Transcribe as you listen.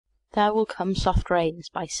There Will Come Soft Rains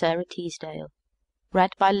by Sarah Teasdale.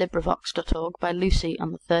 Read by LibriVox.org by Lucy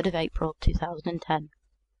on the 3rd of April 2010.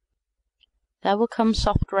 There will come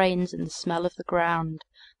soft rains in the smell of the ground,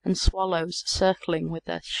 and swallows circling with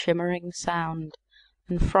their shimmering sound,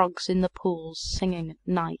 and frogs in the pools singing at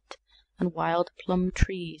night, and wild plum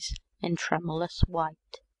trees in tremulous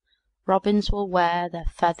white. Robins will wear their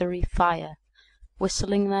feathery fire,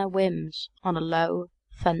 whistling their whims on a low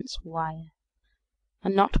fence wire.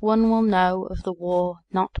 And not one will know of the war,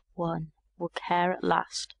 not one will care at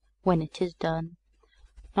last when it is done.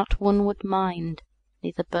 Not one would mind,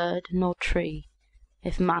 neither bird nor tree,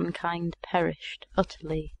 if mankind perished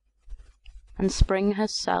utterly. And spring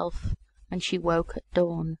herself, when she woke at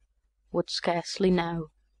dawn, would scarcely know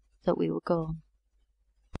that we were gone.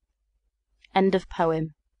 End of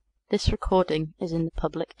poem. This recording is in the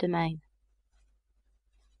public domain.